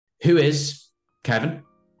Who is Kevin?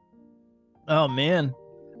 Oh man.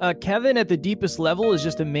 Kevin at the deepest level is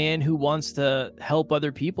just a man who wants to help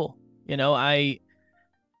other people.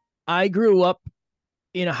 I grew up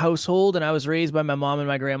in a household and I was raised by my mom and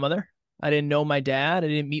my grandmother. I didn't know my dad. I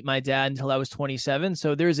didn't meet my dad until I was 27.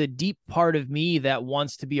 So there's a deep part of me that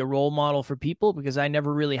wants to be a role model for people because I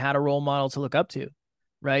never really had a role model to look up to.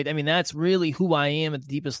 Right? I mean, that's really who I am at the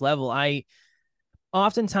deepest level. I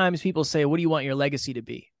oftentimes people say, "What do you want your legacy to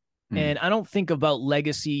be?" And Hmm. I don't think about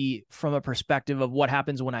legacy from a perspective of what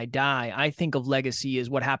happens when I die. I think of legacy as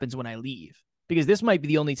what happens when I leave. Because this might be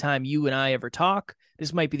the only time you and I ever talk.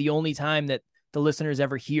 This might be the only time that the listeners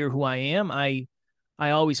ever hear who I am. I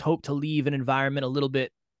always hope to leave an environment a little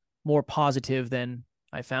bit more positive than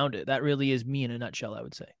I found it. That really is me in a nutshell, I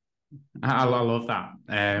would say. I love that,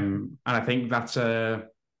 and I think that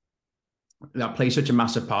plays such a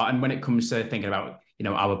massive part. And when it comes to thinking about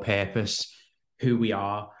our purpose, who we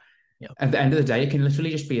are, Yeah. at the end of the day, it can literally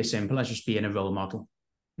just be as simple as just being a role model,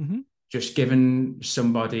 Mm-hmm. just giving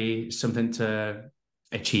somebody something to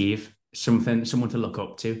achieve, someone to look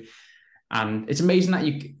up to. And it's amazing that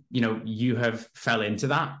you have fell into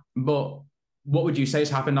that. But what would you say has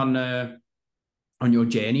happened on your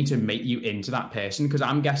journey to make you into that person? Because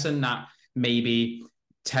I'm guessing that maybe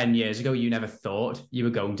 10 years ago, you never thought you were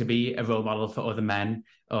going to be a role model for other men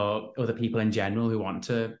or other people in general who want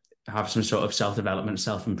to have some sort of self-development,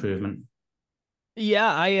 self-improvement. Yeah,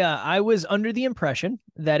 I was under the impression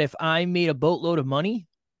that if I made a boatload of money,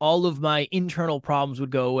 all of my internal problems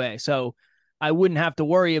would go away. So I wouldn't have to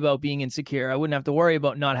worry about being insecure. I wouldn't have to worry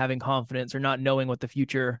about not having confidence or not knowing what the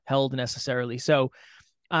future held necessarily. So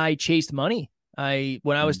I chased money. I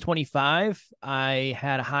When I was Mm. 25, I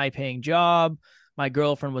had a high paying job. My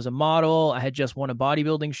girlfriend was a model. I had just won a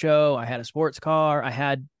bodybuilding show. I had a sports car. I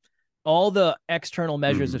had all the external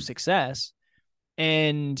measures of Mm. success.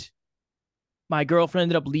 And my girlfriend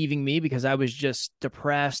ended up leaving me because I was just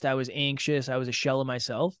depressed. I was anxious. I was a shell of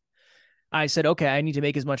myself. I said, okay, I need to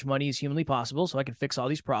make as much money as humanly possible so I can fix all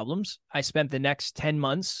these problems. I spent the next 10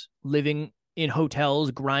 months living in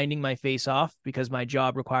hotels, grinding my face off because my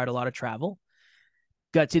job required a lot of travel.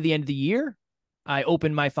 Got to the end of the year. I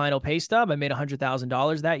opened my final pay stub. I made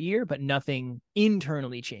 $100,000 that year, but nothing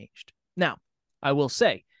internally changed. Now, I will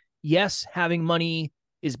say, yes, having money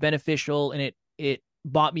is beneficial and it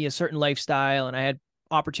bought me a certain lifestyle and I had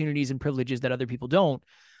opportunities and privileges that other people don't.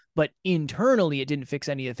 But internally, it didn't fix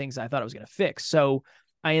any of the things I thought I was going to fix. So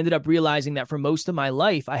I ended up realizing that for most of my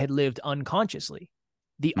life, I had lived unconsciously.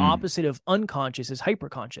 The Mm. opposite of unconscious is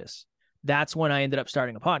hyperconscious. That's when I ended up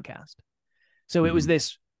starting a podcast. So it was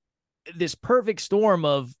Mm. this perfect storm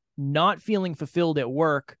of not feeling fulfilled at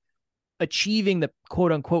work, achieving the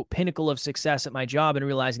quote unquote pinnacle of success at my job and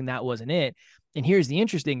realizing that wasn't it. And here's the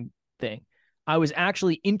interesting thing. I was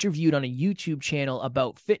actually interviewed on a YouTube channel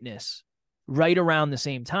about fitness right around the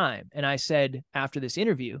same time. And I said, after this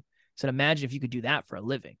interview, I said, imagine if you could do that for a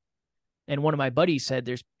living. And one of my buddies said,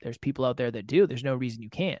 there's people out there that do. There's no reason you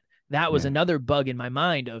can't. That was Yeah. another bug in my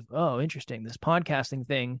mind of, oh, interesting. This podcasting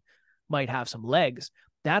thing might have some legs.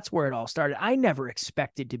 That's where it all started. I never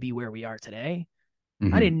expected to be where we are today.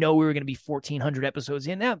 I didn't Hmm. know we were going to be 1,400 episodes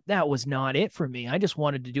in. That was not it for me. I just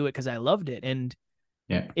wanted to do it because I loved it. And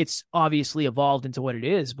Yeah. it's obviously evolved into what it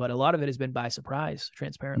is, but a lot of it has been by surprise,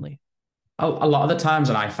 transparently. A lot of the times,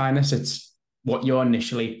 and I find this, it's what you're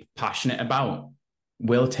initially passionate about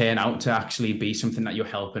will turn out to actually be something that you're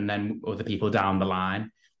helping then other people down the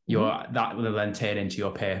line. Mm-hmm. That will then turn into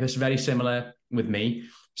your purpose. Very similar with me.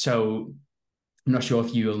 So I'm not sure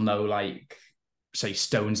if you'll know, like, say,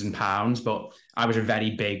 stones and pounds, but I was a very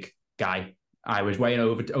big guy. I was weighing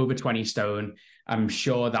over 20 stone. I'm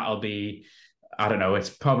sure that'll be, I don't know, it's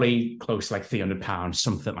probably close to like 300 pounds,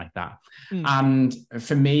 something like that. Mm. And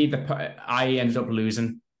for me, I ended up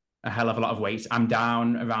losing a hell of a lot of weight. I'm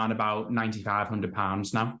down around about 9,500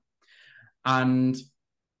 pounds now. And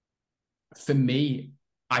for me,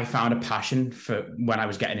 I found a passion for when I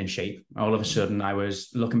was getting in shape. All of a sudden, I was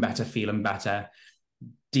looking better, feeling better,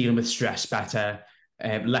 dealing with stress better,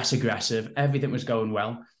 less aggressive. Everything was going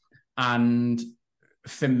well. And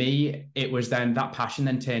for me, it was then that passion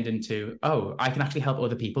then turned into, oh, I can actually help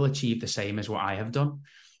other people achieve the same as what I have done.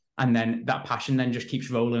 And then that passion then just keeps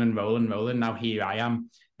rolling and rolling and rolling. Now here I am,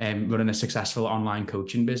 running a successful online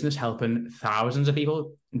coaching business, helping thousands of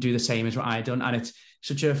people do the same as what I've done. And it's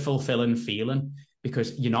such a fulfilling feeling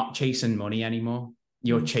because you're not chasing money anymore.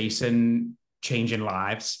 You're Mm. chasing changing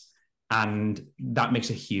lives. And that makes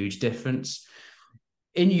a huge difference.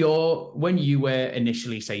 When you were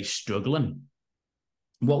initially, say, struggling,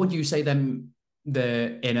 what would you say then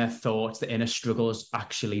the inner thoughts, the inner struggles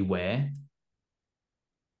actually were?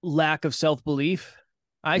 Lack of self-belief.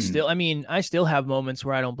 Mm, I still have moments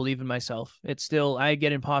where I don't believe in myself. It's still, I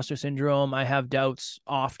get imposter syndrome. I have doubts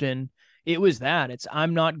often. It was that. It's,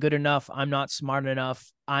 I'm not good enough. I'm not smart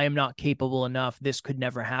enough. I am not capable enough. This could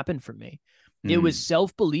never happen for me. It was mm,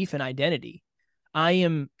 self-belief and identity. I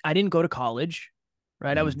didn't go to college,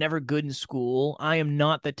 right? I was mm, never good in school. I am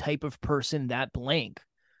not the type of person that blank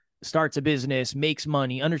starts a business, makes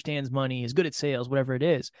money, understands money, is good at sales, whatever it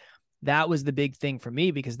is. That was the big thing for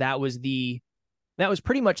me because that was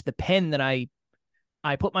pretty much the pen that I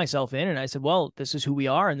put myself in, and I said, well, this is who we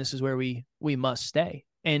are and this is where we must stay.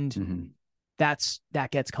 And mm.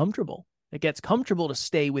 that gets comfortable. It gets comfortable to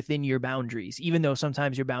stay within your boundaries, even though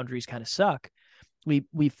sometimes your boundaries kind of suck.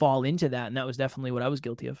 We fall into that, and that was definitely what I was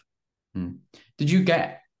guilty of. Mm. Did you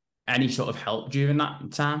get any sort of help during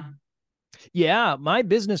that time? Yeah, my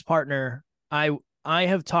business partner, I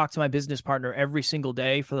have talked to my business partner every single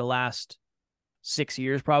day for the last 6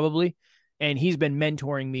 years probably, and he's been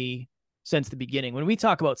mentoring me since the beginning. When we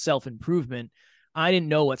talk about self-improvement, I didn't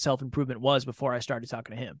know what self-improvement was before I started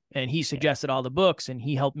talking to him, and he Yeah. suggested all the books and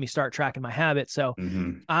he helped me start tracking my habits. So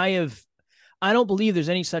Mm-hmm. I have I don't believe there's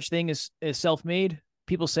any such thing as self-made.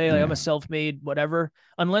 People say like I'm a Yeah. self-made whatever.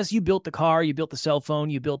 Unless you built the car, you built the cell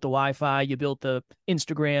phone, you built the Wi-Fi, you built the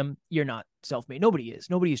Instagram, you're not self-made. Nobody is.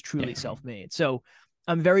 Nobody is truly Yeah. self-made. So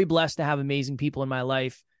I'm very blessed to have amazing people in my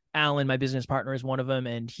life. Alan, my business partner, is one of them,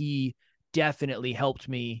 and he definitely helped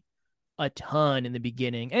me a ton in the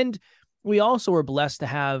beginning. And we also were blessed to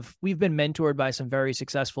have, we've been mentored by some very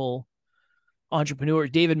successful entrepreneurs.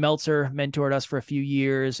 David Meltzer mentored us for a few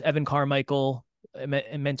years. Evan Carmichael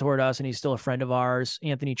mentored us, and he's still a friend of ours.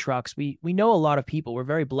 Anthony Trucks. We know a lot of people. We're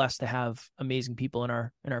very blessed to have amazing people in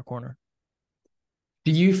our corner.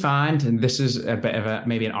 Do you find, and this is a bit of a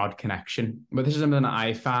maybe an odd connection, but this is something that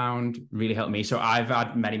I found really helped me. So I've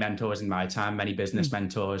had many mentors in my time, many business Mm,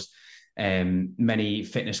 mentors, many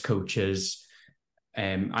fitness coaches.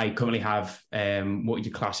 I currently have what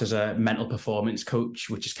you class as a mental performance coach,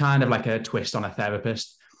 which is kind of like a twist on a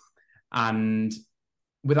therapist. And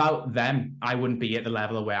without them, I wouldn't be at the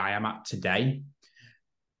level of where I am at today.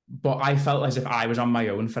 But I felt as if I was on my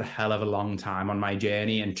own for a hell of a long time on my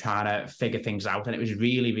journey and trying to figure things out. And it was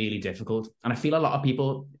really, really difficult. And I feel a lot of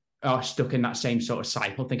people are stuck in that same sort of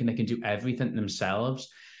cycle, thinking they can do everything themselves.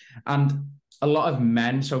 And a lot of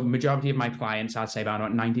men, so majority of my clients, I'd say about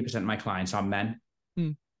 90% of my clients are men.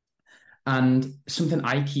 mm, And something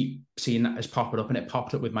I keep seeing that has popped up, and it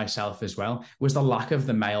popped up with myself as well, was the lack of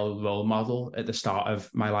the male role model at the start of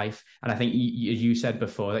my life. And I think you said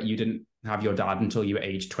before that you didn't have your dad until you were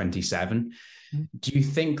age 27. mm. Do you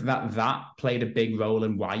think that that played a big role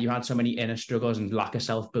in why you had so many inner struggles and lack of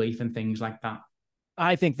self-belief and things like that?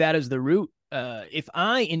 I think that is the root. If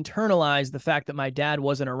I internalize the fact that my dad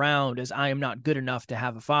wasn't around as I am not good enough to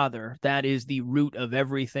have a father, that is the root of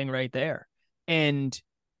everything right there. And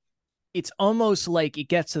it's almost like it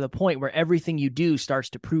gets to the point where everything you do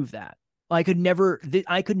starts to prove that. I could never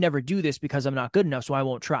do this because I'm not good enough, so I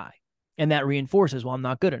won't try. And that reinforces, well, I'm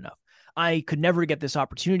not good enough. I could never get this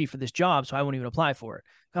opportunity for this job, so I won't even apply for it.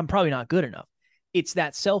 I'm probably not good enough. It's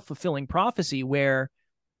that self-fulfilling prophecy where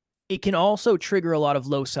it can also trigger a lot of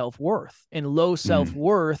low self-worth. And low Mm,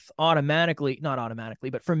 self-worth automatically, not automatically,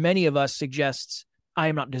 but for many of us suggests I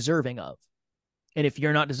am not deserving of. And if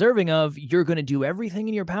you're not deserving of, you're going to do everything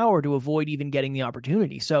in your power to avoid even getting the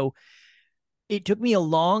opportunity. So it took me a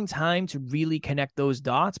long time to really connect those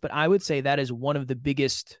dots, but I would say that is one of the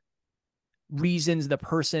biggest reasons the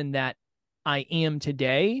person that I am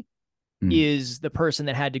today mm. is the person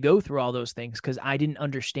that had to go through all those things because I didn't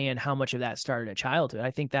understand how much of that started at childhood.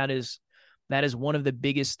 I think that is one of the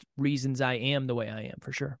biggest reasons I am the way I am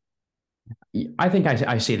for sure. I think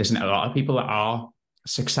I see this in a lot of people that are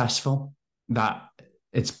successful, that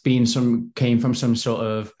it's been came from some sort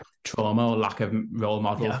of trauma or lack of role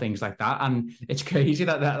model, Yeah. things like that. And it's crazy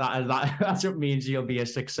that's what means you'll be a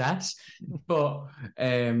success. But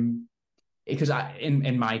because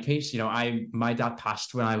in my case, my dad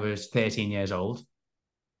passed when I was 13 years old.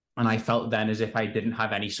 And I felt then as if I didn't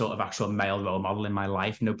have any sort of actual male role model in my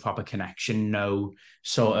life, no proper connection, no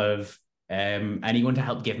sort of anyone to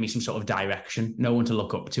help give me some sort of direction, no one to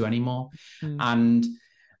look up to anymore. Mm. And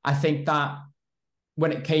I think that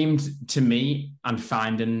when it came to me and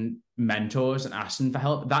finding mentors and asking for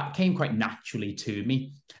help, that came quite naturally to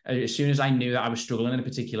me. As soon as I knew that I was struggling in a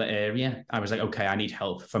particular area, I was like, okay, I need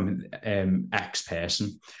help from X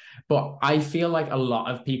person. But I feel like a lot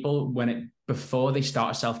of people, before they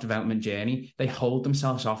start a self-development journey, they hold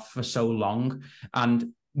themselves off for so long.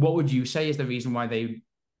 And what would you say is the reason why they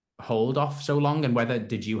hold off so long? And whether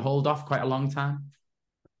did you hold off quite a long time?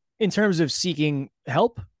 In terms of seeking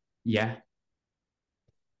help, Yeah.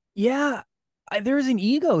 Yeah, there's an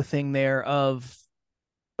ego thing there of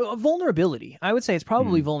vulnerability. I would say it's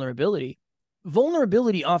probably Mm. vulnerability.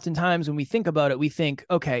 Vulnerability, oftentimes, when we think about it, we think,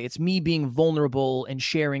 okay, it's me being vulnerable and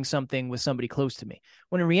sharing something with somebody close to me.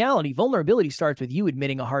 When in reality, vulnerability starts with you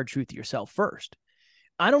admitting a hard truth to yourself first.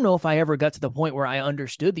 I don't know if I ever got to the point where I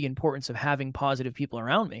understood the importance of having positive people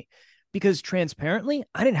around me because transparently,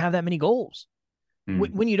 I didn't have that many goals.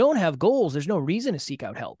 Mm. When you don't have goals, there's no reason to seek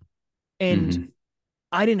out help. And Mm-hmm.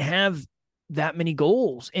 I didn't have that many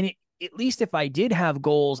goals. And at least if I did have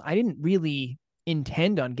goals, I didn't really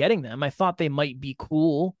intend on getting them. I thought they might be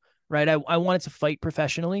cool, right? I wanted to fight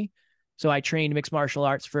professionally. So I trained mixed martial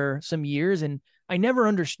arts for some years and I never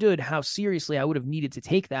understood how seriously I would have needed to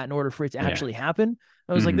take that in order for it to Yeah. actually happen.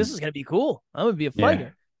 I was like, this Mm-hmm. is going to be cool. I'm going to be a Yeah.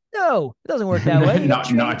 fighter. No, it doesn't work that way. You got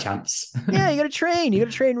to Not a train. chance. Yeah, you got to train. You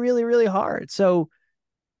got to train really, really hard. So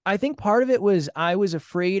I think part of it was I was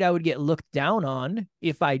afraid I would get looked down on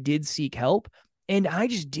if I did seek help. And I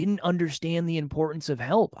just didn't understand the importance of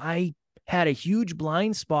help. I had a huge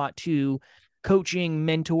blind spot to coaching,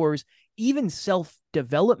 mentors, even self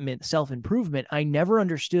development, self improvement. I never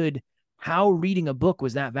understood how reading a book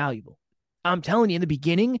was that valuable. I'm telling you, in the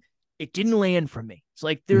beginning, it didn't land for me. It's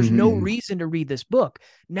like, there's no Mm-hmm. reason to read this book.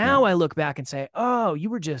 Yeah. Now I look back and say, oh,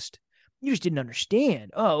 you just didn't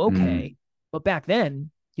understand. Oh, okay. Mm. But back then,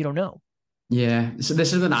 you don't know. Yeah. So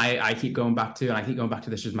this is when I keep going back to, and I keep going back to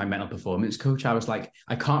this with my mental performance coach. I was like,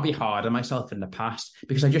 I can't be hard on myself in the past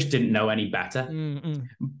because I just didn't know any better. Mm-mm.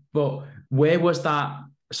 But where was that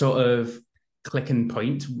sort of clicking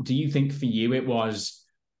point? Do you think for you it was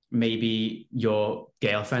maybe your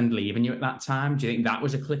girlfriend leaving you at that time? Do you think that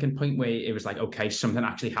was a clicking point where it was like, okay, something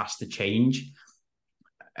actually has to change?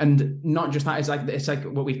 And not just that, it's like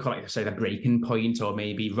what we call, like, say, the breaking point or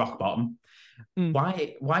maybe rock bottom. Mm.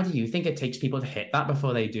 Why do you think it takes people to hit that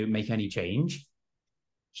before they do make any change?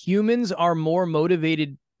 Humans are more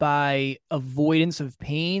motivated by avoidance of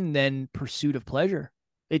pain than pursuit of pleasure.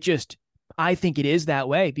 It just, I think it is that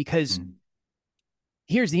way because Mm.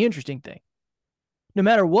 here's the interesting thing. No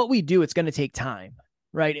matter what we do, it's going to take time,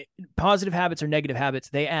 right? Positive habits or negative habits,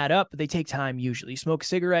 they add up, but they take time usually. You smoke a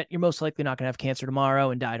cigarette, you're most likely not going to have cancer tomorrow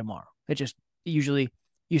and die tomorrow. It just usually,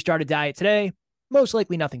 you start a diet today, most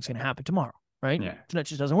likely nothing's going to happen tomorrow, right? Yeah. So it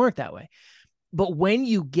just doesn't work that way. But when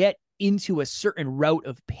you get into a certain route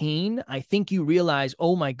of pain, I think you realize,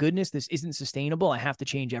 oh my goodness, this isn't sustainable. I have to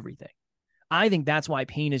change everything. I think that's why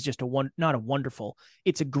pain is just not a wonderful,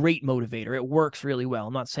 it's a great motivator. It works really well.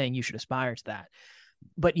 I'm not saying you should aspire to that.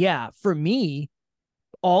 But yeah, for me,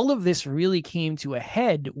 all of this really came to a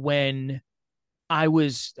head when I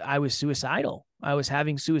was suicidal. I was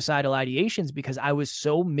having suicidal ideations because I was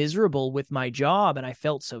so miserable with my job and I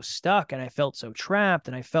felt so stuck and I felt so trapped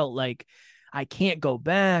and I felt like I can't go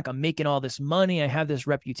back. I'm making all this money. I have this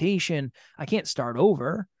reputation. I can't start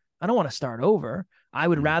over. I don't want to start over. I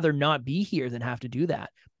would Mm. rather not be here than have to do that.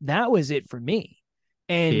 That was it for me.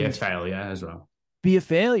 Fear of And failure as well. be a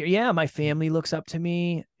failure. Yeah, my family looks up to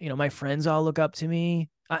me. My friends all look up to me.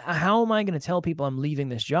 How am I going to tell people I'm leaving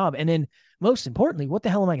this job? And then, most importantly, what the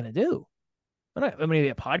hell am I going to do? I'm going to be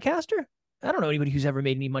a podcaster. I don't know anybody who's ever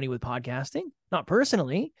made any money with podcasting, not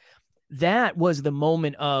personally. That was the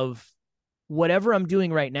moment of whatever I'm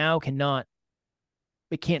doing right now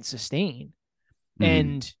it can't sustain. Mm-hmm.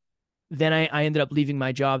 And then I ended up leaving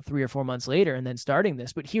my job 3 or 4 months later and then starting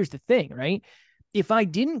this. But here's the thing, right? If I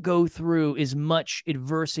didn't go through as much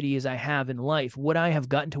adversity as I have in life, would I have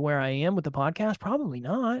gotten to where I am with the podcast? Probably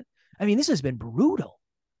not. I mean, this has been brutal.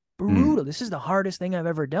 Mm. Brutal. This is the hardest thing I've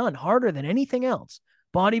ever done, harder than anything else.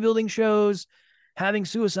 Bodybuilding shows, having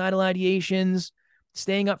suicidal ideations,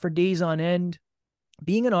 staying up for days on end.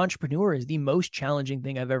 Being an entrepreneur is the most challenging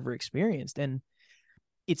thing I've ever experienced. And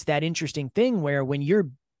it's that interesting thing where when you're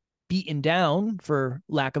beaten down, for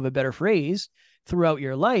lack of a better phrase, throughout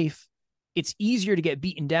your life, it's easier to get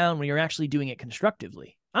beaten down when you're actually doing it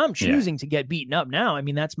constructively. I'm Yeah. choosing to get beaten up now. I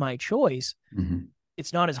mean, that's my choice. Mm-hmm.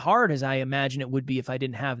 It's not as hard as I imagine it would be if I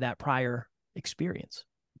didn't have that prior experience.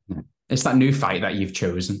 Yeah. It's that new fight that you've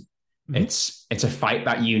chosen. Mm-hmm. It's a fight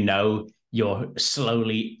that you're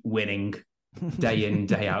slowly winning day in,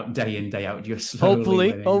 day out, day in, day out. You're slowly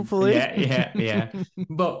winning. Hopefully. Yeah, yeah, yeah.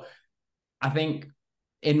 But I think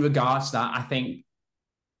in regards to that, I think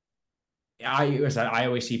I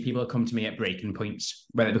always see people come to me at breaking points,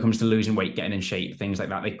 whether it comes to losing weight, getting in shape, things like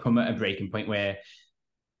that. They come at a breaking point where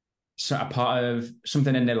a part of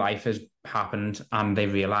something in their life has happened and they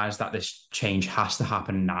realize that this change has to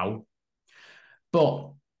happen now.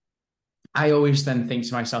 But I always then think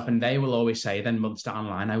to myself, and they will always say then months down the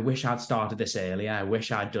line, I wish I'd started this earlier. I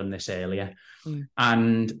wish I'd done this earlier. Mm.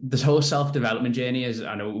 And this whole self-development journey is,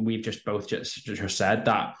 I know we've just both just said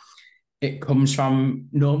that it comes from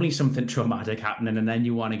normally something traumatic happening and then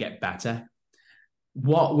you want to get better.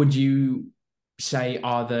 What would you say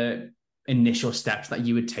are the initial steps that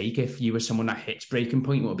you would take if you were someone that hits breaking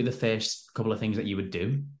point? What would be the first couple of things that you would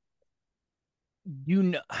do? You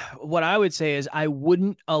know, what I would say is I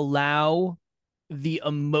wouldn't allow the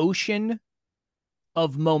emotion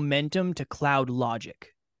of momentum to cloud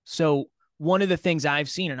logic. So one of the things I've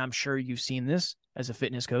seen, and I'm sure you've seen this as a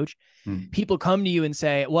fitness coach, people come to you and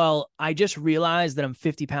say, well, I just realized that I'm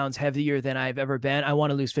 50 pounds heavier than I've ever been. I want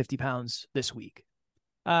to lose 50 pounds this week.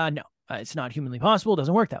 No, it's not humanly possible. It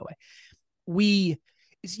doesn't work that way.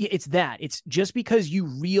 It's that. It's just because you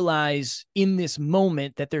realize in this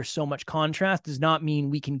moment that there's so much contrast does not mean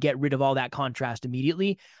we can get rid of all that contrast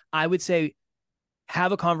immediately. I would say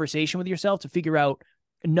have a conversation with yourself to figure out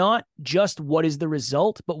not just what is the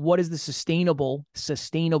result, but what is the sustainable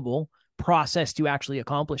process to actually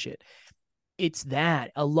accomplish it. It's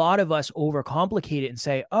that a lot of us overcomplicate it and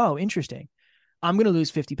say, oh, interesting. I'm going to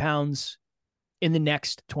lose 50 pounds in the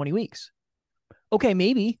next 20 weeks. Okay,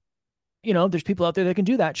 maybe, there's people out there that can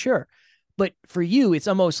do that. Sure. But for you, it's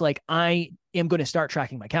almost like I am going to start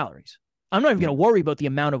tracking my calories. I'm not even going to worry about the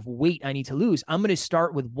amount of weight I need to lose. I'm going to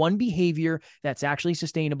start with one behavior that's actually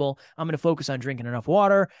sustainable. I'm going to focus on drinking enough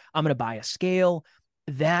water. I'm going to buy a scale,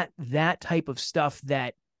 that type of stuff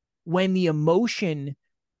that when the emotion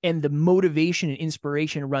and the motivation and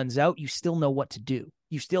inspiration runs out, you still know what to do.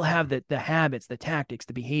 You still have the habits, the tactics,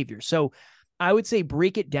 the behavior. So I would say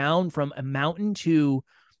break it down from a mountain to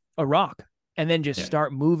a rock and then just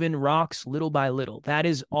start moving rocks little by little. That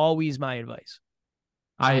is always my advice.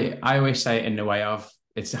 I always say it in the way of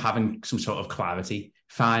it's having some sort of clarity.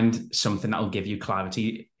 Find something that will give you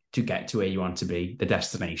clarity to get to where you want to be, the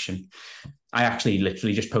destination. I actually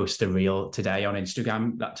literally just posted a reel today on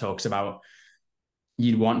Instagram that talks about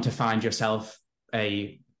you want to find yourself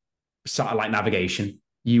a satellite navigation.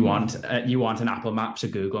 You want an Apple Maps or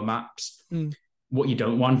Google Maps. What you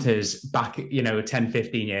don't want is back, 10,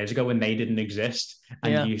 15 years ago when they didn't exist.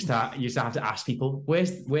 And you used to have to ask people,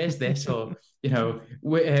 where's this? Or,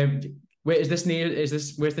 where is this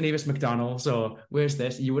where's the nearest McDonald's or where's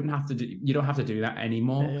this? You don't have to do that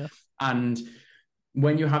anymore. Yeah. And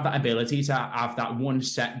when you have that ability to have that one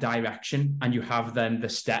set direction and you have then the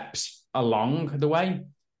steps along the way,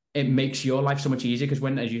 it makes your life so much easier because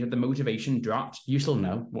when, as you said, the motivation drops, you still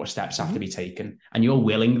know what steps have to be taken and you're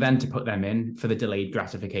willing then to put them in for the delayed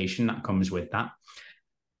gratification that comes with that.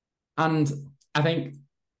 And I think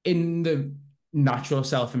in the natural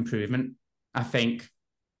self-improvement, I think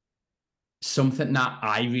something that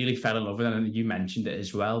I really fell in love with, and you mentioned it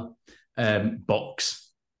as well,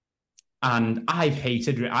 books. And I've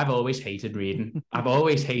always hated reading. I've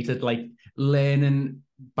always hated like learning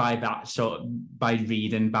by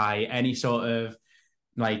reading, by any sort of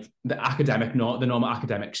like the normal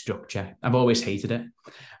academic structure. I've always hated it.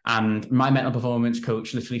 And my mental performance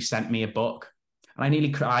coach literally sent me a book and I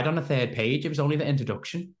nearly cried on the third page. It was only the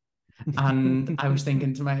introduction. And I was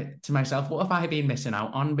thinking to myself, what have I been missing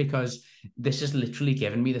out on? Because this has literally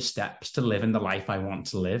given me the steps to live in the life I want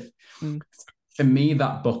to live. For me,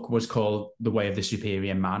 that book was called The Way of the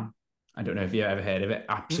Superior Man. I don't know if you've ever heard of it.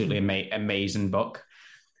 Absolutely amazing book.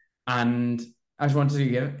 And I just wanted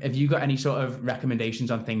to have you got any sort of recommendations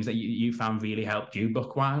on things that you found really helped you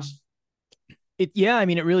book-wise? It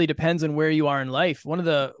really depends on where you are in life. One of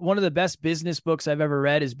the best business books I've ever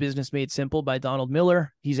read is Business Made Simple by Donald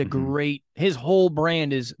Miller. He's his whole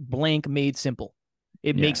brand is blank made simple.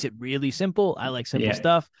 It makes it really simple. I like simple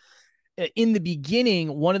stuff. In the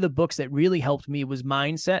beginning, one of the books that really helped me was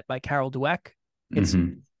Mindset by Carol Dweck. It's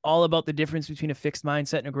all about the difference between a fixed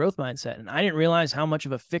mindset and a growth mindset. And I didn't realize how much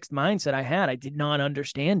of a fixed mindset I had. I did not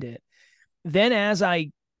understand it. Then as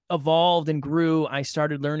I evolved and grew, I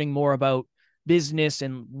started learning more about business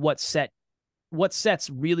and what sets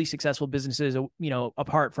really successful businesses,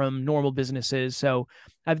 apart from normal businesses. So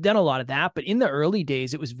I've done a lot of that. But in the early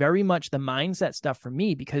days, it was very much the mindset stuff for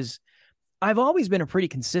me because I've always been a pretty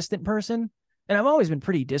consistent person and I've always been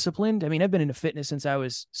pretty disciplined. I mean, I've been into fitness since I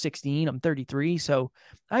was 16. I'm 33. So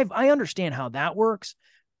I understand how that works.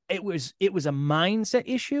 It was a mindset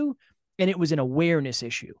issue and it was an awareness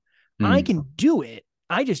issue. I can do it.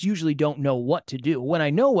 I just usually don't know what to do. When I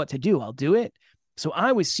know what to do, I'll do it. So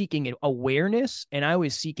I was seeking awareness and I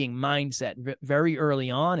was seeking mindset very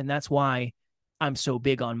early on. And that's why I'm so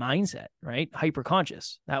big on mindset, right?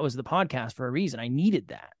 Hyperconscious. That was the podcast for a reason. I needed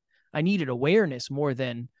that. I needed awareness more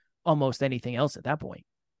than almost anything else at that point.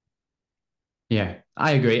 Yeah,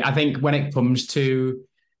 I agree. I think when it comes to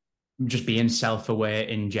just being self-aware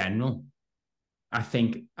in general, I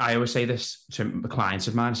think I always say this to clients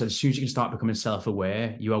of mine. So as soon as you can start becoming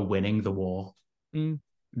self-aware, you are winning the war Mm.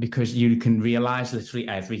 because you can realize literally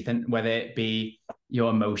everything, whether it be your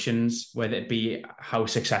emotions, whether it be how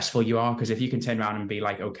successful you are. Because if you can turn around and be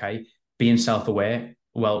like, okay, being self-aware,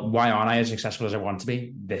 well, why aren't I as successful as I want to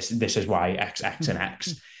be? This is why X, X, and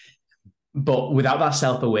X. But without that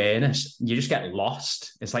self-awareness, you just get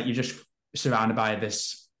lost. It's like you're just surrounded by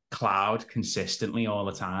this cloud consistently all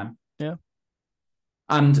the time. Yeah.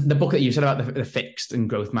 And the book that you said about the fixed and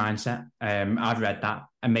growth mindset, I've read that.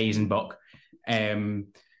 Amazing book. And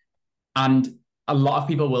a lot of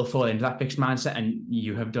people will fall into that fixed mindset, and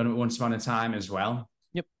you have done it once upon a time as well.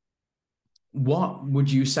 Yep. What would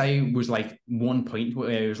you say was like one point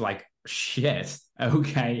where it was like, shit,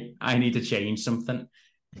 okay, I need to change something.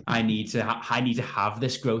 I need to have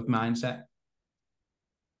this growth mindset.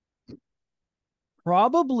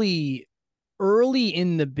 Probably early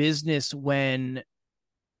in the business when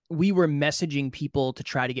we were messaging people to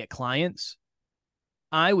try to get clients.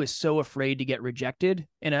 I was so afraid to get rejected,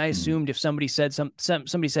 and I assumed if somebody said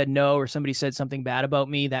somebody said no, or somebody said something bad about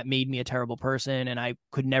me, that made me a terrible person and I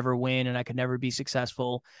could never win and I could never be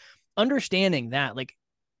successful. Understanding that, like,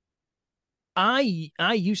 I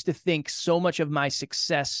used to think so much of my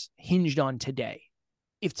success hinged on today.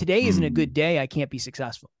 If today isn't a good day, I can't be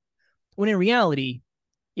successful. When in reality,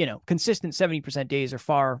 consistent 70% days are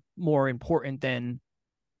far more important than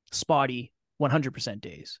spotty 100%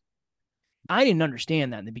 days. I didn't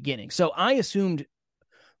understand that in the beginning. So I assumed,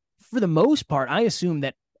 for the most part,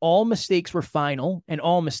 that all mistakes were final and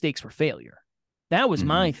all mistakes were failure. That was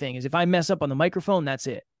my thing, is if I mess up on the microphone, that's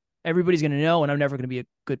it. Everybody's going to know, and I'm never going to be a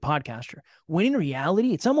good podcaster. When in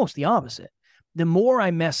reality, it's almost the opposite. The more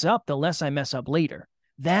I mess up, the less I mess up later.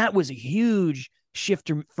 That was a huge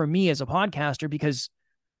shift for me as a podcaster, because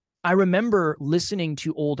I remember listening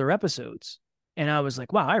to older episodes and I was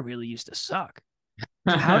like, wow, I really used to suck.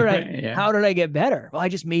 How did I get better? Well, I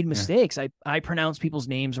just made mistakes. I pronounced people's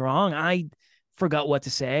names wrong. I forgot what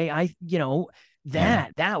to say.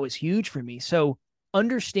 That was huge for me. So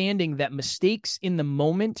understanding that mistakes in the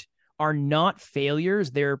moment are not failures,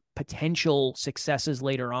 they're potential successes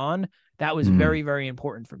later on. That was very, very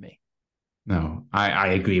important for me. No, I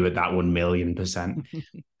agree with that 1,000,000%.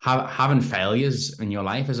 Having failures in your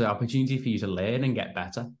life is an opportunity for you to learn and get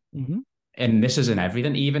better. Mm-hmm. And this is in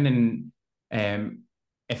everything, even in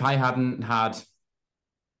if I hadn't had,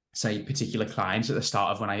 say, particular clients at the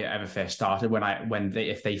start of when I ever first started,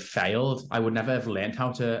 if they failed, I would never have learned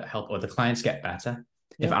how to help other clients get better.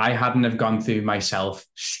 Yep. If I hadn't have gone through myself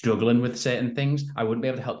struggling with certain things, I wouldn't be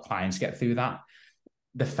able to help clients get through that.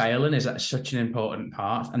 The failing is such an important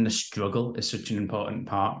part, and the struggle is such an important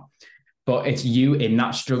part. But it's you in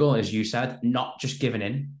that struggle, as you said, not just giving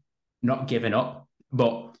in, not giving up,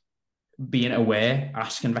 but being aware,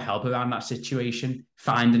 asking for help around that situation,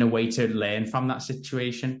 finding a way to learn from that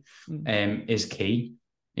situation is key.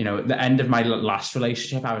 At the end of my last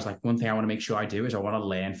relationship, I was like, one thing I want to make sure I do is I want to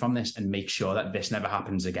learn from this and make sure that this never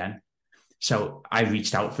happens again. So I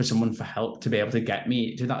reached out for someone for help to be able to get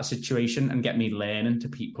me to that situation and get me learning to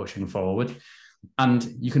keep pushing forward. And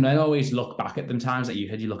you can then always look back at them times that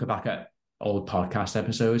you look back at old podcast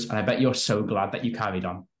episodes, and I bet you're so glad that you carried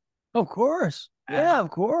on. Of course. Yeah,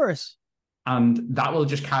 of course. And that will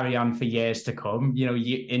just carry on for years to come.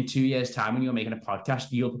 In 2 years' time, when you're making a podcast,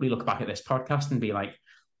 you'll probably look back at this podcast and be like,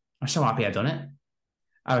 I'm so happy I done it.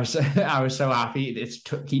 I was so happy. It's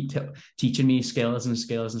keep teaching me skills and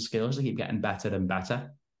skills and skills to keep getting better and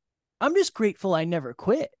better. I'm just grateful I never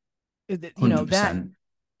quit. 100%.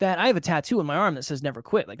 That I have a tattoo on my arm that says never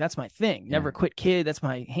quit. Like, that's my thing. Never quit, kid. That's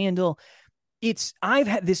my handle. This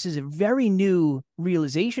is a very new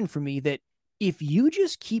realization for me, that if you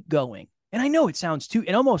just keep going, and I know it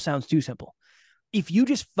almost sounds too simple. If you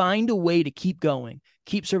just find a way to keep going,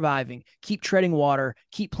 keep surviving, keep treading water,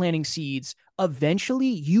 keep planting seeds, eventually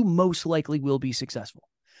you most likely will be successful.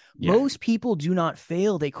 Yeah. Most people do not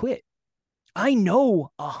fail, they quit. I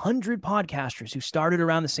know 100 podcasters who started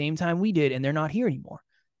around the same time we did, and they're not here anymore.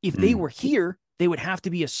 If they were here, they would have to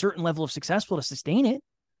be a certain level of successful to sustain it.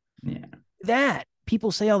 Yeah. That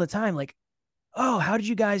people say all the time, like, oh, how did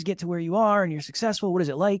you guys get to where you are and you're successful? What is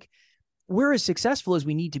it like? We're as successful as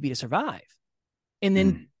we need to be to survive. And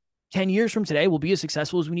then 10 years from today, we'll be as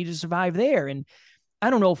successful as we need to survive there. And I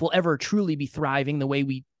don't know if we'll ever truly be thriving the way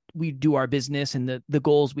we do our business and the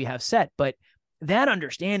goals we have set. But that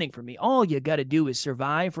understanding for me, all you got to do is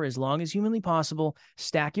survive for as long as humanly possible,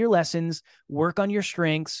 stack your lessons, work on your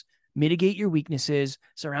strengths, mitigate your weaknesses,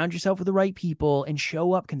 surround yourself with the right people, and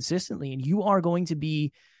show up consistently. And you are going to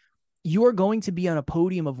be on a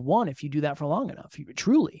podium of one if you do that for long enough.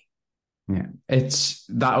 Truly. Yeah, it's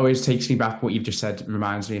that always takes me back. What you've just said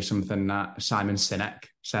reminds me of something that Simon Sinek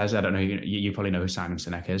says. I don't know, you probably know who Simon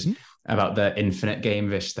Sinek is, about the infinite game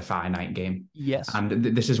versus the finite game. Yes. And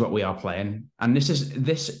this is what we are playing. And this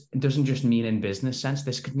doesn't just mean in business sense.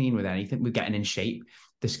 This could mean with anything. We're getting in shape.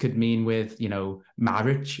 This could mean with,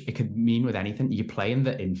 marriage. It could mean with anything. You play in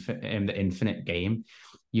the infinite game.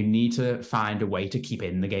 You need to find a way to keep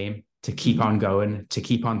in the game, to keep on going, to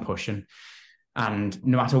keep on pushing. And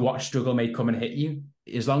no matter what struggle may come and hit you,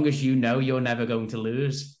 as long as you know you're never going to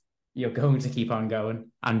lose, you're going to keep on going,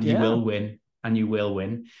 and you will win, and you will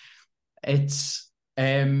win. It's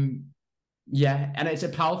and it's a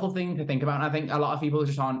powerful thing to think about. And I think a lot of people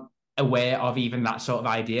just aren't aware of even that sort of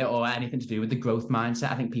idea or anything to do with the growth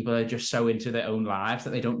mindset. I think people are just so into their own lives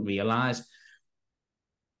that they don't realize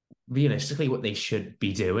realistically what they should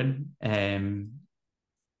be doing.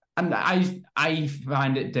 And I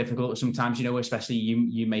find it difficult sometimes, especially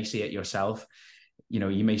you may see it yourself.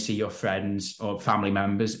 You may see your friends or family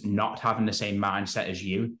members not having the same mindset as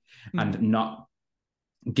you and not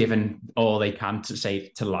giving all they can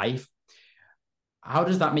to life. How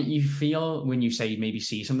does that make you feel when you say maybe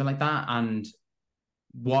see something like that? And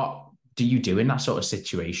what do you do in that sort of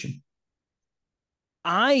situation?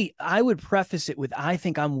 I would preface it with, I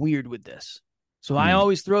think I'm weird with this. So I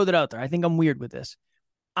always throw that out there. I think I'm weird with this.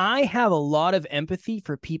 I have a lot of empathy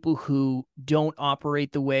for people who don't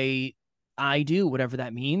operate the way I do, whatever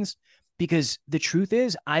that means, because the truth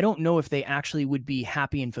is, I don't know if they actually would be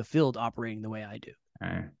happy and fulfilled operating the way I do.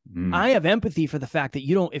 I have empathy for the fact that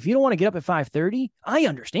if you don't want to get up at 5:30, I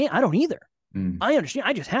understand. I don't either. I understand.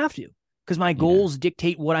 I just have to, because my goals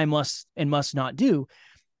dictate what I must and must not do.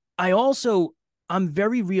 I'm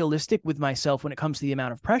very realistic with myself when it comes to the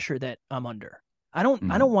amount of pressure that I'm under. I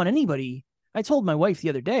don't want anybody. I told my wife the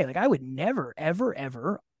other day, like, I would never, ever,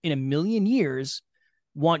 ever in a million years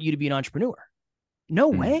want you to be an entrepreneur. No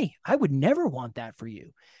way. I would never want that for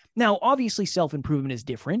you. Now, obviously, self-improvement is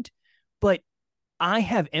different, but I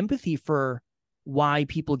have empathy for why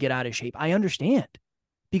people get out of shape. I understand,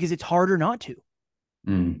 because it's harder not to.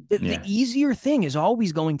 The easier thing is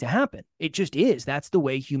always going to happen. It just is. That's the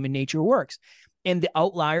way human nature works. And the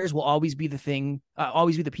outliers will always be the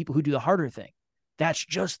people who do the harder thing. That's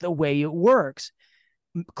just the way it works.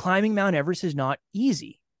 Climbing Mount Everest is not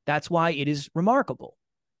easy. That's why it is remarkable,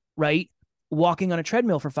 right? Walking on a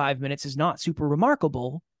treadmill for 5 minutes is not super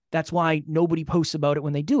remarkable. That's why nobody posts about it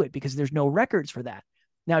when they do it, because there's no records for that.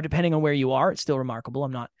 Now, depending on where you are, it's still remarkable.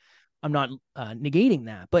 I'm not negating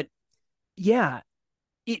that, but yeah,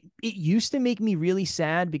 it used to make me really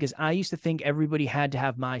sad because I used to think everybody had to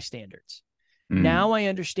have my standards. Now I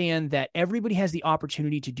understand that everybody has the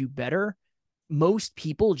opportunity to do better. Most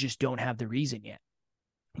people just don't have the reason yet.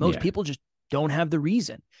 Most people just don't have the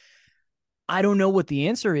reason. I don't know what the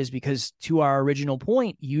answer is, because to our original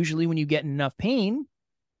point, usually when you get in enough pain,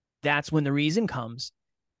 that's when the reason comes.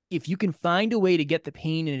 If you can find a way to get the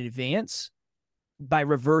pain in advance by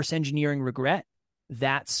reverse engineering regret,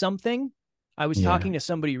 that's something. I was talking to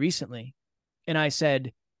somebody recently, and I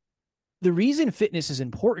said, the reason fitness is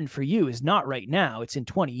important for you is not right now. It's in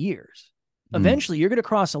 20 years. Eventually, you're going to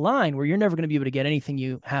cross a line where you're never going to be able to get anything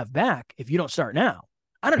you have back if you don't start now.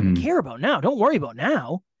 I don't even care about now. Don't worry about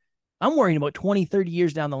now. I'm worrying about 20, 30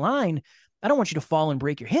 years down the line. I don't want you to fall and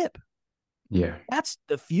break your hip. Yeah. That's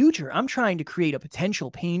the future. I'm trying to create a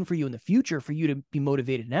potential pain for you in the future for you to be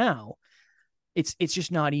motivated now. It's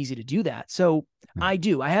just not easy to do that. So I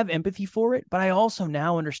have empathy for it, but I also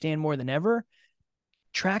now understand more than ever,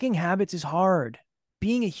 tracking habits is hard.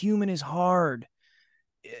 Being a human is hard.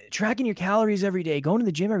 Tracking your calories every day, going to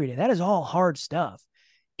the gym every day, that is all hard stuff.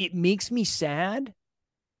 It makes me sad,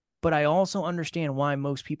 but I also understand why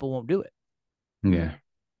most people won't do it.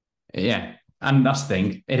 Yeah. And that's the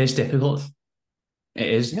thing. It is difficult. It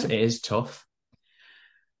is tough.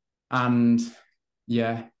 And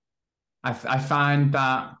I find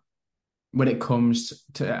that when it comes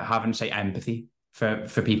to having, say, empathy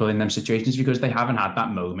for people in them situations, because they haven't had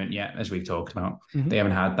that moment yet, as we've talked about. They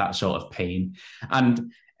haven't had that sort of pain.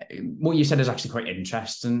 And what you said is actually quite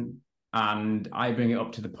interesting. And I bring it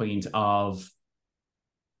up to the point of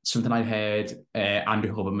something I heard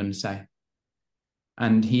Andrew Huberman say.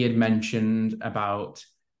 And he had mentioned about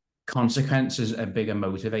consequences a bigger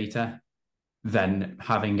motivator than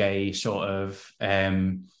having a sort of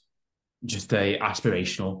just a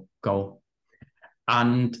aspirational goal.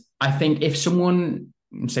 And I think if someone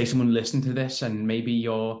listened to this and maybe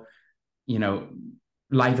you're,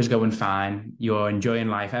 life is going fine, you're enjoying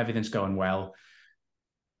life, everything's going well,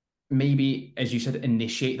 maybe, as you said,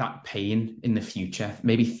 initiate that pain in the future.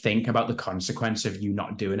 Maybe think about the consequence of you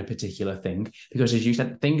not doing a particular thing. Because as you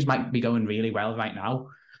said, things might be going really well right now.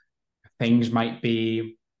 Things might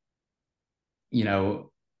be,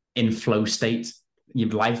 in flow state. Your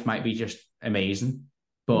life might be just amazing,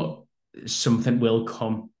 but something will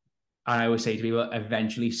come. I always say to people,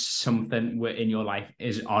 eventually something in your life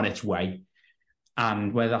is on its way.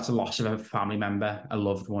 And whether that's a loss of a family member, a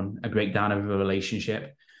loved one, a breakdown of a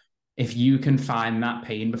relationship, if you can find that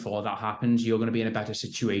pain before that happens, you're going to be in a better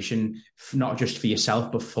situation, not just for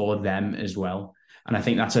yourself, but for them as well. And I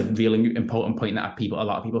think that's a really important point that a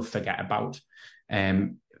lot of people forget about.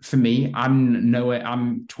 For me,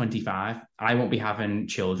 I'm 25. I won't be having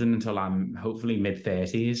children until I'm hopefully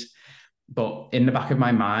mid-30s. But in the back of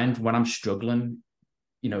my mind, when I'm struggling,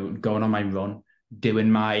 going on my run, doing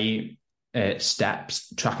my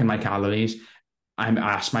steps, tracking my calories, I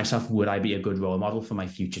ask myself, would I be a good role model for my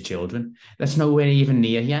future children? That's nowhere even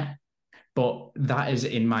near yet, but that is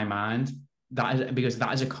in my mind. That is because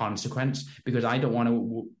that is a consequence. Because I don't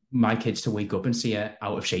want my kids to wake up and see a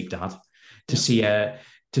out of shape dad, to see a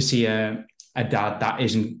dad that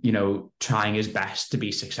isn't trying his best to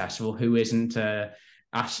be successful, who isn't a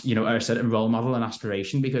certain role model and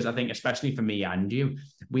aspiration. Because I think, especially for me and you,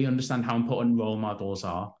 we understand how important role models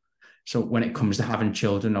are. So when it comes to having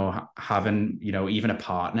children or having, even a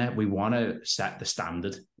partner, we want to set the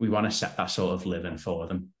standard. We want to set that sort of living for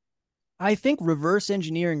them. I think reverse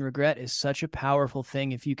engineering regret is such a powerful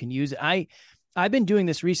thing if you can use it. I've been doing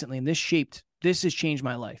this recently, and this has changed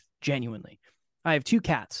my life, genuinely. I have 2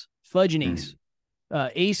 cats, Fudge and Ace.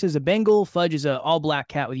 Ace is a Bengal. Fudge is an all-black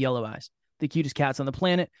cat with yellow eyes. The cutest cats on the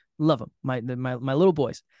planet. Love them. My little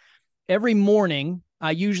boys. Every morning,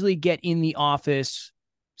 I usually get in the office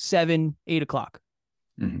 7, 8 o'clock.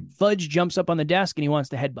 Fudge jumps up on the desk and he wants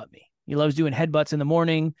to headbutt me. He loves doing headbutts in the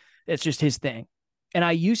morning. It's just his thing. And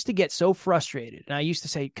I used to get so frustrated. And I used to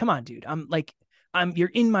say, come on, dude. You're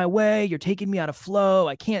in my way. You're taking me out of flow.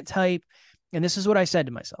 I can't type. And this is what I said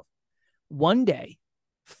to myself. One day,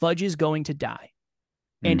 Fudge is going to die.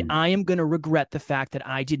 And I am going to regret the fact that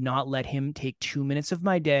I did not let him take 2 minutes of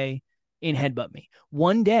my day and headbutt me.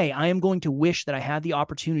 One day, I am going to wish that I had the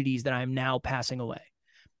opportunities that I am now passing away.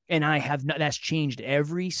 And I have not, that's changed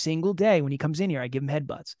every single day. When he comes in here, I give him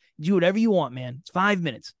headbutts. Do whatever you want, man. It's 5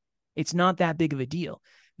 minutes. It's not that big of a deal.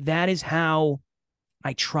 That is how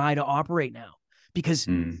I try to operate now. Because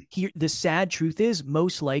here, the sad truth is,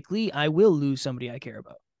 most likely I will lose somebody I care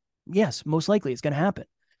about. Yes, most likely it's going to happen.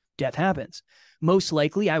 Death happens. Most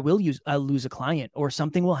likely I'll lose a client, or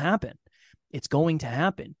something will happen. It's going to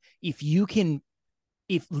happen. If you can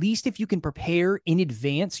prepare in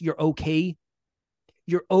advance, you're okay.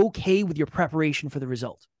 You're okay with your preparation for the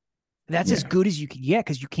result. That's as good as you can get,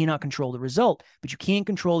 because you cannot control the result, but you can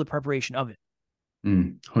control the preparation of it.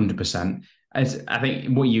 100%. I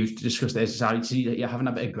think what you've discussed is how you're having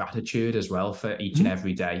a bit of gratitude as well for each and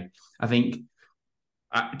every day. I think,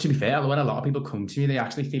 to be fair, when a lot of people come to me, they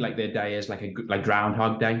actually feel like their day is like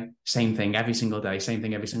Groundhog Day. Same thing every single day, same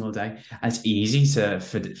thing every single day. And it's easy to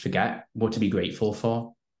forget what to be grateful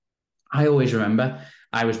for. I always remember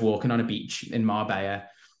I was walking on a beach in Marbella,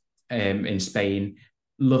 in Spain,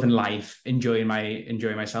 loving life, enjoying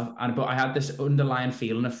myself. But I had this underlying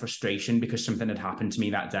feeling of frustration because something had happened to me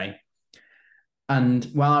that day. And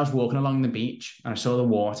while I was walking along the beach and I saw the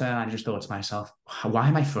water, I just thought to myself, why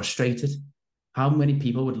am I frustrated? How many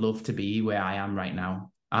people would love to be where I am right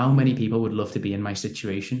now? How many people would love to be in my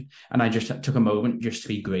situation? And I just took a moment just to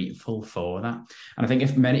be grateful for that. And I think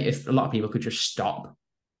if a lot of people could just stop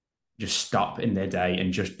in their day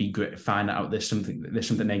and just find out there's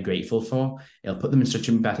something they're grateful for, it'll put them in such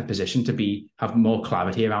a better position to have more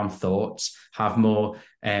clarity around thoughts, have more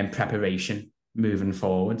preparation moving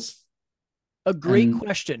forwards. A great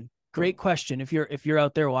question. Great question. If you're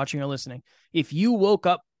out there watching or listening, if you woke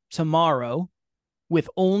up tomorrow with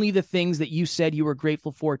only the things that you said you were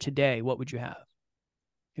grateful for today, what would you have?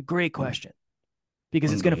 A great question,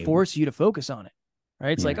 because it's going to force you to focus on it.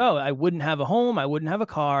 Right? It's like, oh, I wouldn't have a home. I wouldn't have a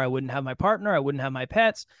car. I wouldn't have my partner. I wouldn't have my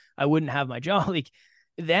pets. I wouldn't have my job. Like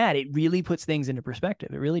that, it really puts things into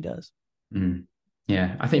perspective. It really does.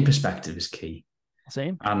 Yeah. I think perspective is key.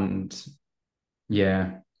 Same. And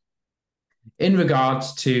yeah, in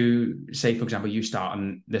regards to, say, for example, you start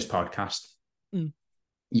on this podcast,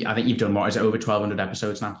 I think you've done, what is it, over 1,200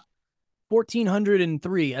 episodes now?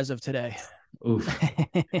 1,403 as of today. Oof.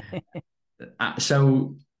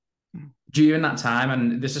 So during that time,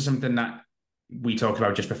 and this is something that we talked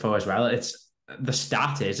about just before as well, it's the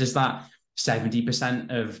stat is that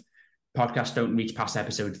 70% of podcasts don't reach past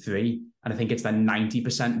episode 3. And I think it's then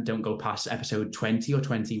 90% don't go past episode 20 or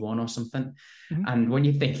 21 or something. Mhm. And when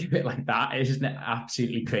you think of it like that, isn't it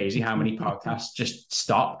absolutely crazy how many podcasts just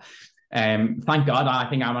stop? Thank God, I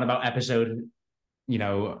think I'm on about episode,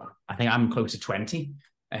 I think I'm close to 20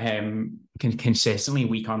 consistently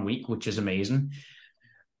week on week, which is amazing.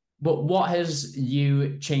 But what has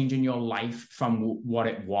you changed in your life from what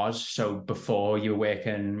it was? So before you were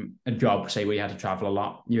working a job, say where you had to travel a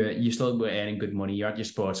lot, you still were earning good money. You had your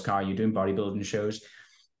sports car. You're doing bodybuilding shows.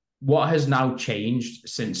 What has now changed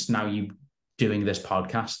since now you doing this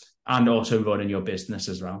podcast and also running your business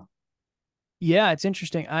as well? Yeah, it's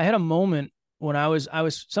interesting. I had a moment when I was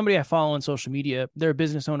somebody I follow on social media. They're a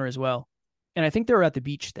business owner as well, and I think they were at the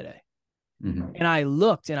beach today. Mm-hmm. And I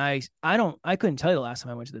looked, and I couldn't tell you the last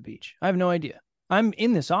time I went to the beach. I have no idea. I'm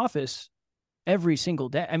in this office every single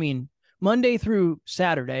day. I mean, Monday through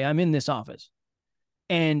Saturday, I'm in this office,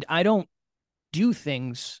 and I don't do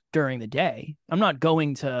things during the day. I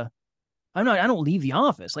don't leave the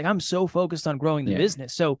office. Like, I'm so focused on growing the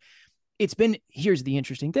business. So here's the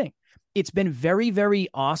interesting thing. It's been very, very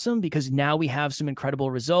awesome because now we have some incredible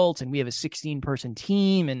results, and we have a 16-person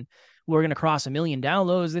team, and we're going to cross 1 million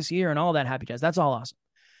downloads this year and all that happy jazz. That's all awesome.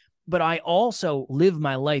 But I also live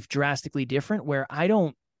my life drastically different, where I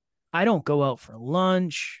don't go out for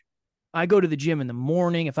lunch. I go to the gym in the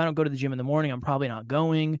morning. If I don't go to the gym in the morning, I'm probably not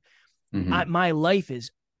going. Mm-hmm. My life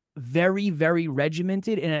is very, very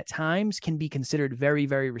regimented, and at times can be considered very,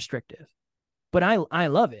 very restrictive. But I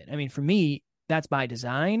love it. I mean, for me, that's by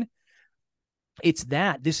design.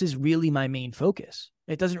 This is really my main focus.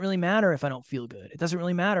 It doesn't really matter if I don't feel good. It doesn't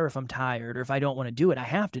really matter if I'm tired or if I don't want to do it. I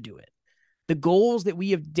have to do it. The goals that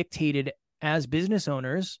we have dictated as business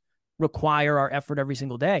owners require our effort every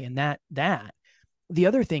single day. And that the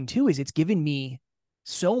other thing too, is it's given me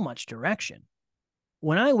so much direction.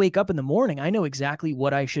 When I wake up in the morning, I know exactly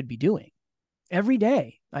what I should be doing every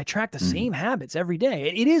day. I track the same habits every day.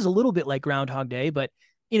 It is a little bit like Groundhog Day, but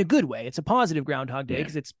in a good way. It's a positive Groundhog Day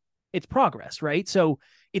because it's progress, right? So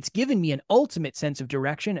it's given me an ultimate sense of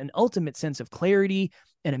direction, an ultimate sense of clarity,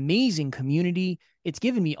 an amazing community. It's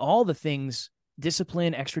given me all the things,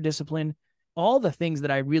 discipline, extra discipline, all the things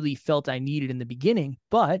that I really felt I needed in the beginning.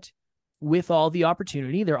 But with all the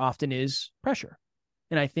opportunity, there often is pressure.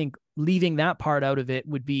 And I think leaving that part out of it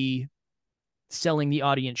would be selling the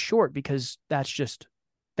audience short, because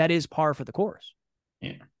that is par for the course.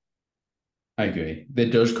 Yeah. I agree. There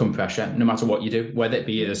does come pressure, no matter what you do, whether it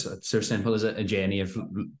be as so simple as a journey of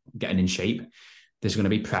getting in shape. There's going to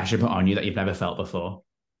be pressure put on you that you've never felt before.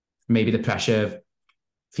 Maybe the pressure of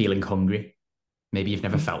feeling hungry. Maybe you've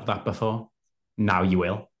never felt that before. Now you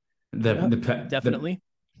will. Definitely.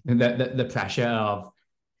 The pressure of,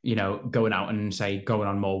 going out and going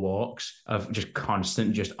on more walks, of just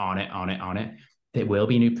constant, just on it. There will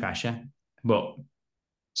be new pressure, but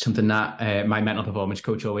something that my mental performance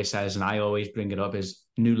coach always says, and I always bring it up, is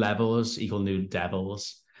new levels equal new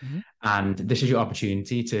devils. Mm-hmm. And this is your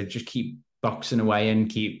opportunity to just keep boxing away and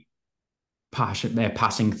keep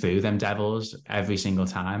passing through them devils every single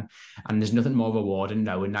time. And there's nothing more rewarding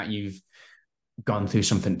knowing that you've gone through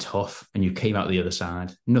something tough and you came out the other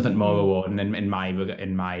side. Nothing more rewarding in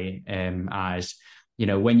my eyes.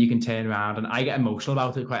 When you can turn around, and I get emotional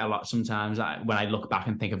about it quite a lot sometimes when I look back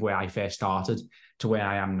and think of where I first started to where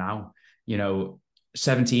I am now,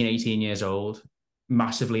 17, 18 years old,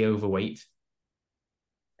 massively overweight,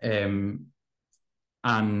 and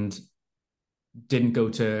didn't go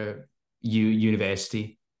to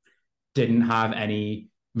university, didn't have any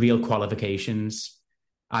real qualifications.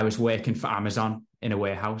 I was working for Amazon in a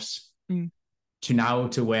warehouse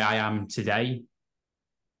to where I am today.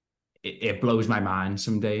 It blows my mind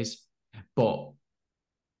some days. But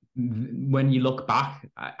when you look back,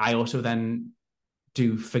 I also then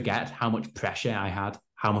do forget how much pressure I had,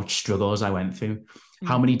 how much struggles I went through,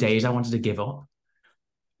 how many days I wanted to give up.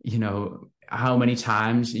 How many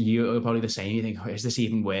times you're probably the same. You think, is this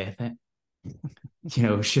even worth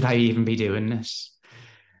it? Should I even be doing this?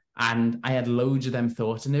 And I had loads of them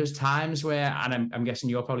thoughts. And there was times where, and I'm guessing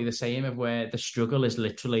you're probably the same, of where the struggle is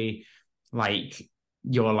literally like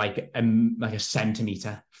you're like a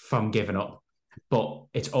centimeter from giving up. But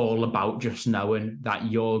it's all about just knowing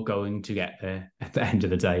that you're going to get there at the end of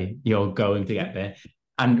the day. You're going to get there.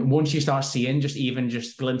 And once you start seeing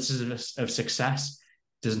just glimpses of success,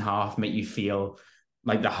 doesn't half make you feel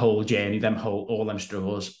like the whole journey, all them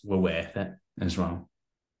struggles were worth it as well.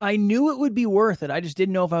 I knew it would be worth it. I just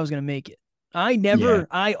didn't know if I was going to make it.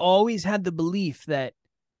 I always had the belief that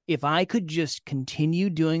if I could just continue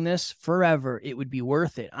doing this forever, it would be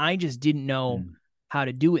worth it. I just didn't know how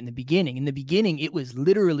to do it in the beginning. In the beginning, it was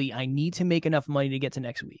literally, I need to make enough money to get to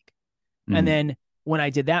next week. And then when I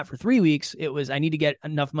did that for 3 weeks, it was, I need to get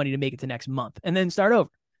enough money to make it to next month and then start over.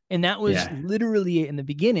 And that was literally in the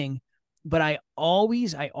beginning. But I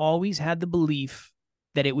always had the belief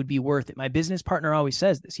that it would be worth it. My business partner always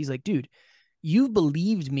says this. He's like, dude, you've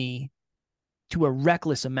believed me to a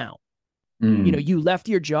reckless amount. You know, you left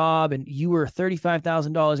your job and you were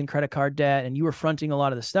 $35,000 in credit card debt and you were fronting a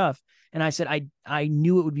lot of the stuff. And I said, I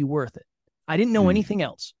knew it would be worth it. I didn't know anything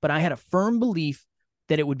else, but I had a firm belief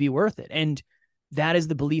that it would be worth it. And that is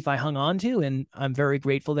the belief I hung on to. And I'm very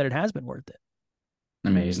grateful that it has been worth it.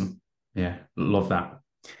 Amazing. Yeah. Love that.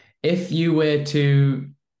 If you were to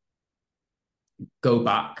go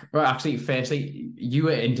back, well, actually, firstly, you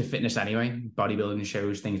were into fitness anyway, bodybuilding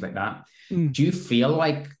shows, things like that. Do you feel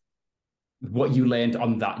like what you learned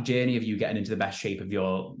on that journey of you getting into the best shape of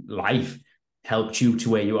your life helped you to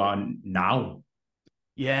where you are now?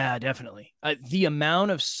 Yeah, definitely. The amount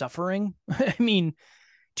of suffering, I mean,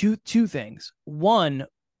 two things. One,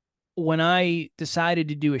 when I decided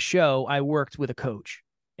to do a show, I worked with a coach.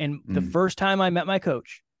 And the first time I met my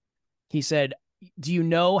coach, he said, do you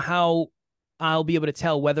know how I'll be able to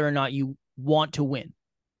tell whether or not you want to win?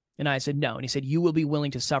 And I said, no. And he said, you will be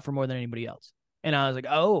willing to suffer more than anybody else. And I was like,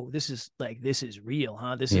 oh, this is real,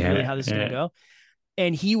 huh? This is really how this is going to go.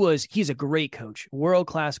 And he's a great coach,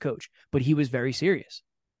 world-class coach, but he was very serious.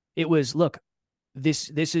 It was, look, this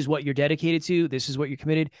is what you're dedicated to. This is what you're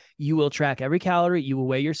committed. You will track every calorie. You will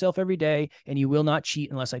weigh yourself every day, and you will not cheat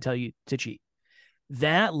unless I tell you to cheat.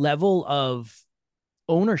 That level of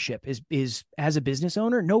ownership is as a business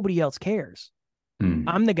owner, nobody else cares.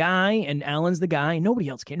 I'm the guy and Alan's the guy. Nobody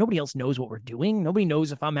else cares. Nobody else knows what we're doing. Nobody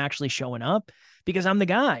knows if I'm actually showing up because I'm the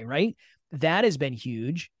guy, right? That has been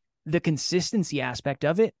huge. The consistency aspect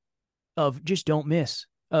of it, of just don't miss.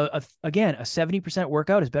 Again, a 70%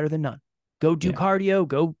 workout is better than none. Go do cardio,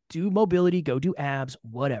 go do mobility, go do abs,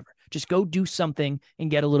 whatever. Just go do something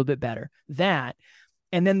and get a little bit better. That,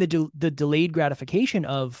 and then the delayed gratification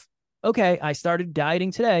of, okay, I started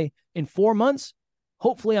dieting today. In 4 months,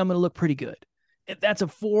 hopefully I'm going to look pretty good. That's a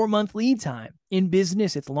 4-month lead time. In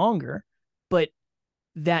business, it's longer, but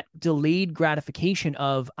that delayed gratification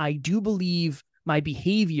of, I do believe my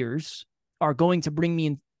behaviors are going to bring me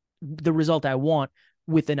in the result I want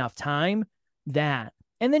with enough time, that,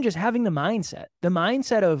 and then just having the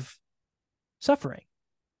mindset of suffering.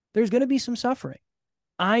 There's going to be some suffering.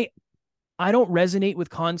 I don't resonate with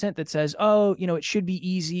content that says, oh, you know, it should be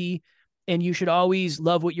easy and you should always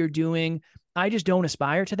love what you're doing. I just don't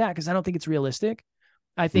aspire to that because I don't think it's realistic.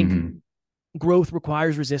 I think growth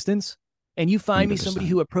requires resistance. And you find 100%. Me somebody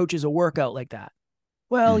who approaches a workout like that.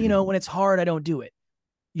 Well, you know, when it's hard, I don't do it.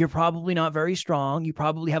 You're probably not very strong. You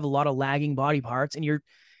probably have a lot of lagging body parts, and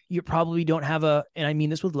you probably don't have and I mean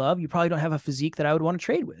this with love, you probably don't have a physique that I would want to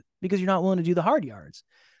trade with because you're not willing to do the hard yards.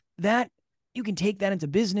 That, you can take that into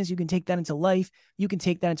business. You can take that into life. You can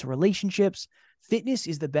take that into relationships. Fitness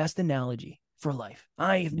is the best analogy for life.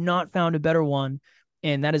 I have not found a better one,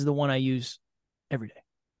 and that is the one I use every day.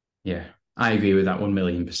 Yeah, I agree with that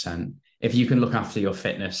 1,000,000%. If you can look after your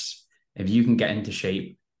fitness, if you can get into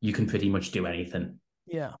shape, you can pretty much do anything.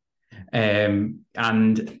 Yeah. And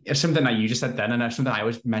it's something that you just said then, and it's something I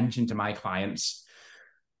always mention to my clients.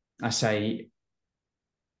 I say,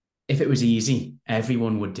 if it was easy,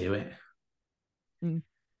 everyone would do it.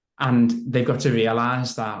 And they've got to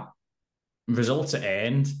realize that results are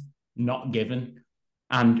earned, not given.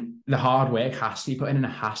 And the hard work has to be put in, and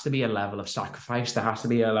there has to be a level of sacrifice. There has to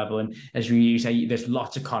be a level. And as you say, there's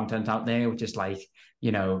lots of content out there, which is like,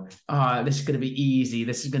 you know, oh, this is going to be easy.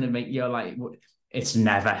 This is going to make your life. It's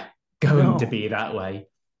never going to be that way.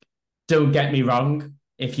 Don't get me wrong.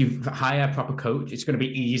 If you hire a proper coach, it's going to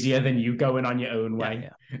be easier than you going on your own way.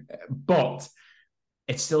 Yeah. But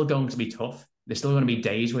it's still going to be tough. There's still going to be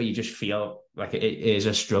days where you just feel like it is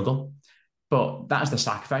a struggle. But that's the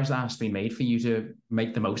sacrifice that has to be made for you to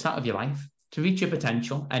make the most out of your life, to reach your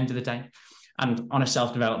potential, end of the day. And on a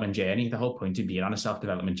self-development journey, the whole point of being on a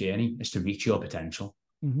self-development journey is to reach your potential.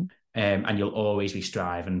 And you'll always be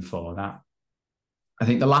striving for that. I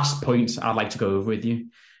think the last point I'd like to go over with you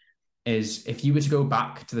is, if you were to go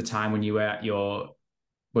back to the time when you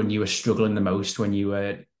were struggling the most, when you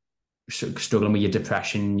were struggling with your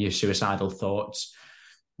depression, your suicidal thoughts,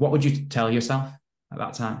 what would you tell yourself at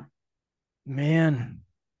that time? Man,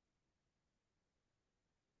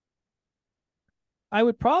 I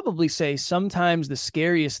would probably say sometimes the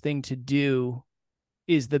scariest thing to do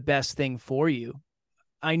is the best thing for you.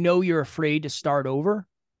 I know you're afraid to start over,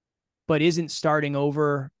 but isn't starting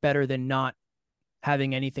over better than not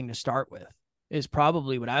having anything to start with? is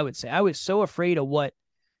probably what I would say. I was so afraid of what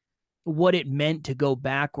it meant to go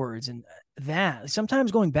backwards, and that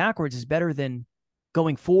sometimes going backwards is better than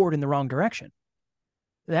going forward in the wrong direction.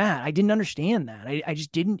 That I didn't understand that. I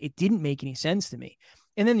just didn't, it didn't make any sense to me.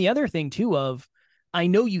 And then the other thing too of, I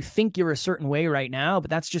know you think you're a certain way right now, but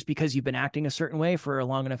that's just because you've been acting a certain way for a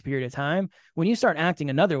long enough period of time. When you start acting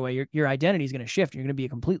another way, your identity is going to shift. You're going to be a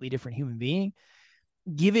completely different human being.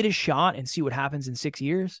 Give it a shot and see what happens in 6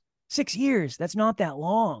 years. 6 years, that's not that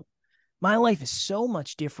long. My life is so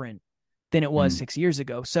much different than it was 6 years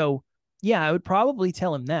ago. So yeah, I would probably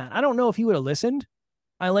tell him that. I don't know if he would have listened.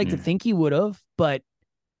 I like to think he would have, but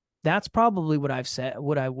that's probably what I've said,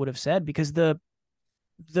 what I would have said, because the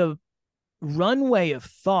runway of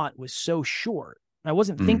thought was so short. I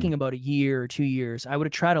wasn't thinking about a year or 2 years. I would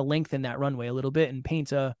have tried to lengthen that runway a little bit and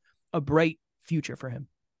paint a bright future for him.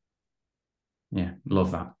 Yeah,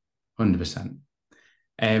 love that. 100%.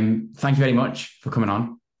 Thank you very much for coming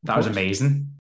on. That was amazing.